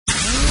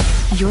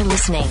You're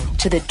listening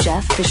to The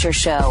Jeff Fisher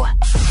Show.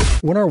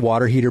 When our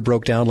water heater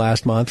broke down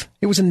last month,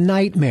 it was a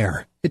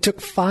nightmare. It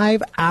took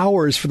 5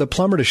 hours for the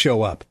plumber to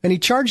show up, and he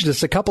charged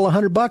us a couple of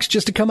 $100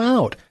 just to come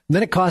out. And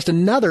then it cost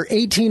another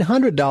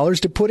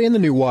 $1,800 to put in the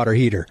new water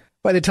heater.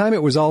 By the time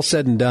it was all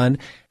said and done,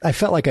 I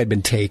felt like I'd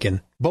been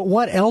taken. But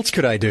what else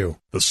could I do?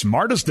 The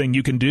smartest thing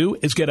you can do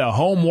is get a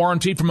home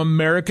warranty from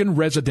American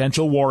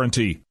Residential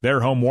Warranty.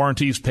 Their home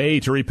warranties pay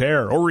to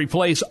repair or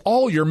replace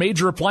all your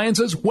major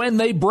appliances when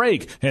they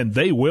break, and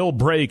they will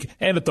break,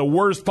 and at the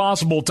worst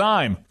possible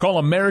time. Call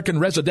American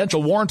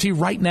Residential Warranty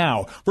right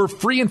now for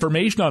free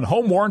information on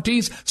home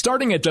warranties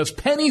starting at just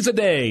pennies a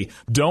day.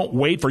 Don't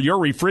wait for your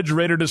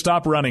refrigerator to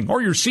stop running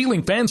or your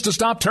ceiling fans to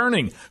stop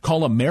turning.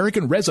 Call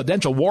American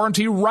Residential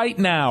Warranty right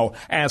now.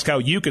 Ask how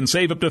you can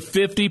save up to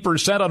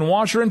 50% on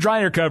washer and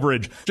dryer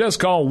coverage. Just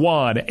call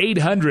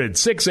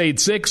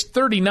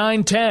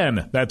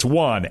 1-800-686-3910. That's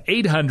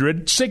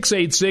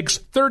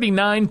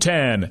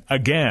 1-800-686-3910.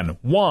 Again,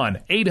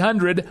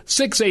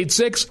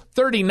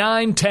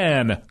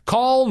 1-800-686-3910.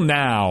 Call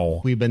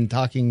now. We've been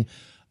talking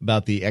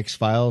about the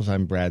X-Files.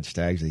 I'm Brad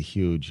Staggs, a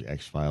huge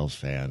X-Files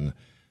fan,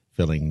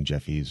 filling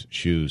Jeffy's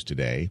shoes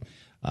today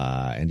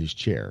and his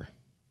chair,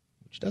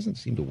 which doesn't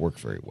seem to work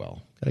very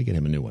well. Got to get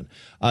him a new one.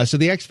 So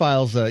the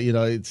X-Files,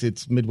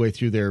 it's midway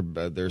through their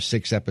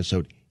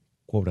 6-episode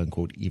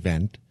quote-unquote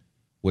event,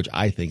 which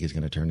I think is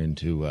going to turn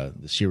into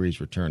the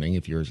series returning,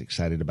 if you're as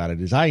excited about it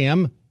as I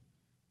am.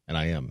 And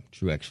I am,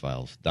 true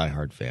X-Files,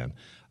 diehard fan.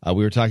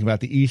 We were talking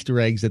about the Easter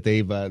eggs that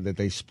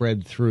they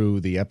spread through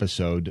the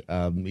episode.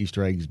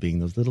 Easter eggs being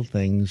those little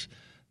things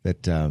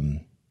that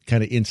kind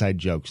of inside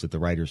jokes that the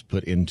writers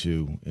put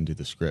into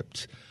the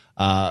scripts.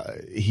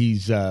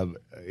 He's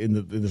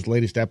in this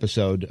latest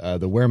episode,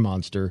 the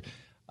Weremonster.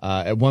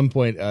 At one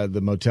point,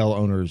 the motel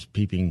owner's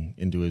peeping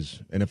into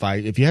his. And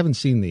if you haven't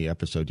seen the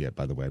episode yet,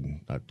 by the way,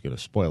 I'm not going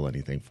to spoil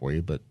anything for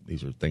you, but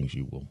these are things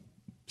you will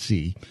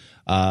see.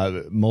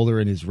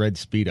 Mulder in his red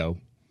Speedo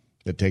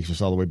that takes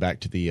us all the way back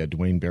to the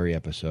Dwayne Barry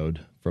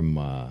episode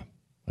from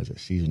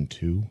season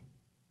 2.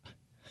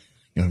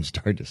 I'm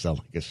starting to sound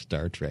like a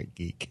Star Trek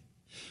geek.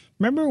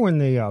 Remember when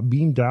they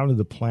beamed down to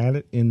the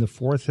planet in the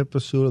 4th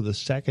episode of the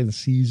 2nd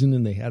season,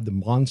 and they had the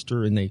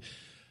monster, and they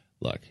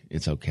look.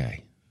 It's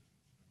okay.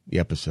 The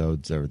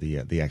episodes or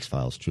the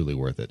X-Files truly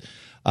worth it.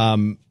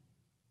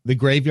 The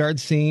graveyard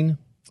scene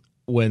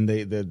when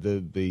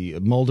the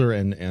Mulder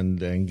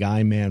and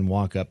Guy Man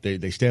walk up,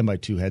 they stand by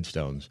 2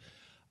 headstones.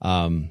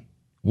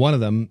 One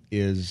of them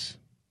is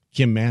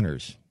Kim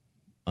Manners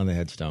on the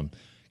headstone.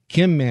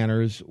 Kim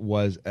Manners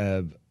was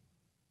an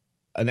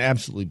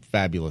absolutely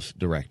fabulous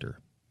director.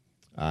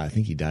 I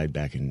think he died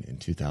back in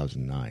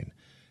 2009.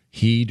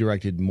 He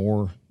directed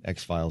more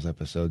X-Files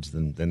episodes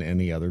than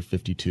any other,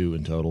 52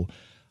 in total.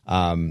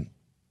 And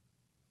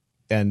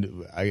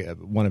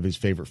one of his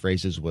favorite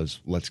phrases was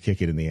 "Let's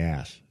kick it in the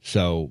ass."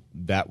 So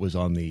that was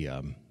on the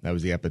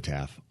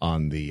epitaph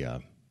on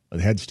the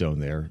headstone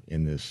there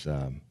in this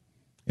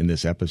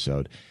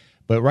episode.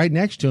 But right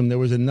next to him there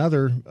was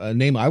another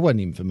name I wasn't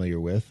even familiar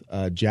with.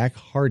 Jack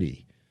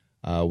Hardy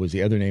was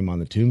the other name on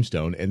the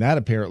tombstone, and that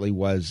apparently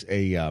was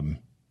an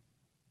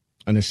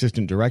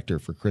assistant director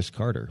for Chris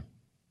Carter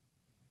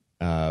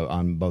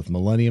on both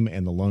Millennium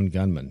and The Lone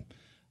Gunman.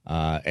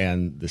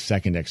 And the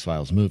second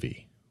X-Files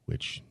movie,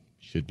 which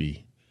should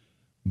be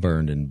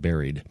burned and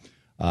buried,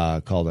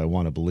 called I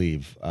Want to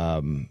Believe,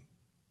 and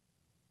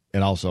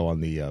also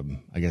on the,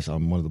 on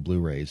one of the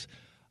Blu-rays.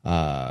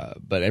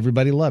 But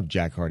everybody loved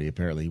Jack Hardy,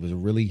 apparently. He was a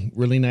really,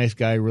 really nice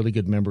guy, really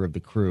good member of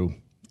the crew.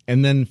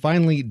 And then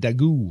finally,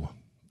 Daggoo,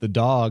 the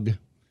dog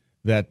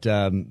that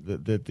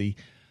the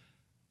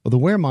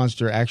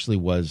Weremonster actually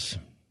was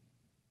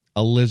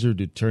a lizard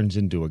who turns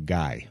into a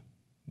guy,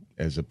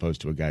 as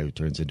opposed to a guy who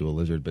turns into a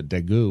lizard. But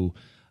Daggoo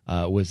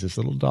was this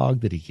little dog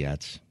that he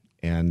gets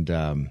and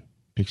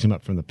picks him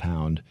up from the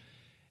pound.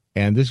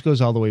 And this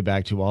goes all the way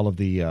back to all of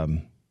the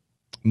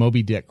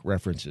Moby Dick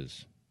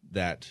references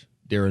that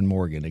Darren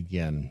Morgan,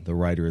 again, the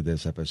writer of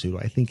this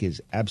episode, I think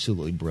is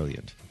absolutely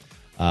brilliant.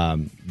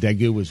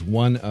 Daggoo was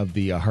one of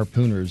the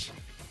harpooners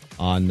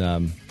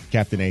on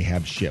Captain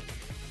Ahab's ship.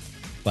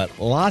 But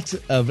lots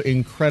of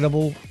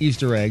incredible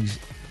Easter eggs.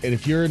 And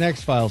if you're an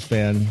X-Files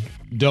fan,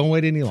 don't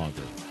wait any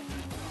longer.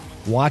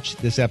 Watch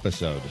this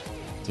episode.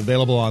 It's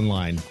available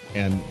online.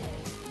 And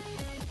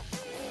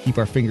keep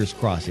our fingers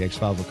crossed. The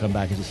X-Files will come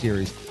back as a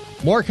series.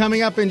 More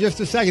coming up in just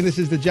a second. This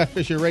is the Jeff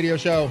Fisher Radio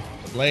Show,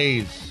 the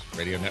Blaze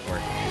Radio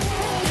Network.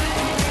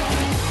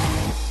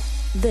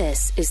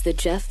 This is the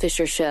Jeff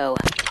Fisher Show.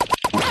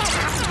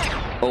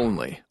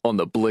 Only on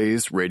the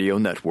Blaze Radio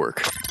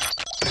Network.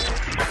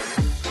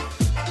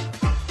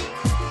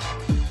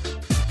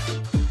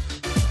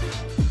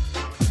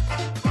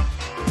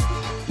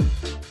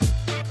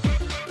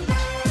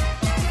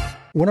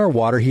 When our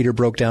water heater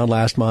broke down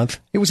last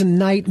month, it was a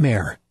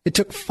nightmare. It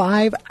took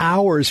 5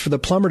 hours for the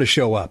plumber to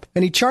show up,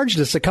 and he charged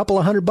us a couple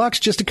of $100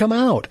 just to come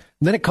out.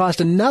 And then it cost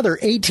another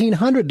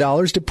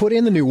 $1,800 to put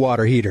in the new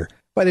water heater.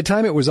 By the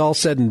time it was all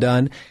said and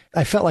done,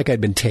 I felt like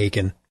I'd been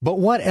taken. But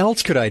what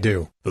else could I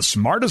do? The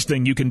smartest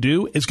thing you can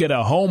do is get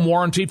a home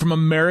warranty from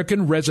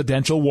American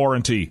Residential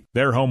Warranty.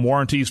 Their home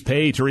warranties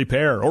pay to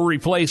repair or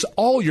replace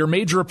all your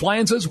major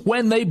appliances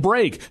when they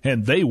break,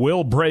 and they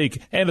will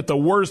break, and at the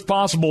worst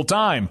possible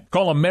time.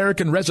 Call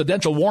American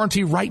Residential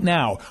Warranty right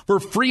now for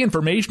free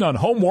information on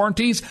home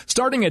warranties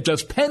starting at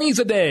just pennies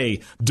a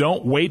day.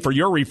 Don't wait for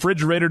your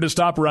refrigerator to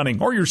stop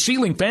running or your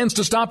ceiling fans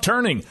to stop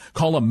turning.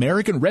 Call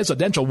American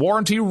Residential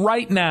Warranty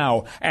right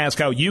now. Ask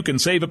how you can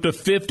save up to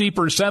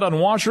 50% on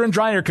washer and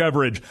dryer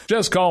coverage.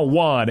 Just call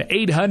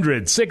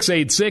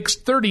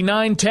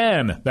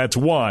 1-800-686-3910. That's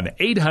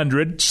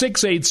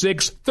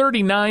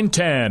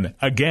 1-800-686-3910.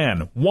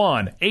 Again,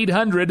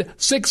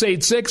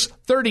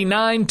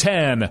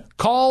 1-800-686-3910.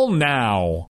 Call now.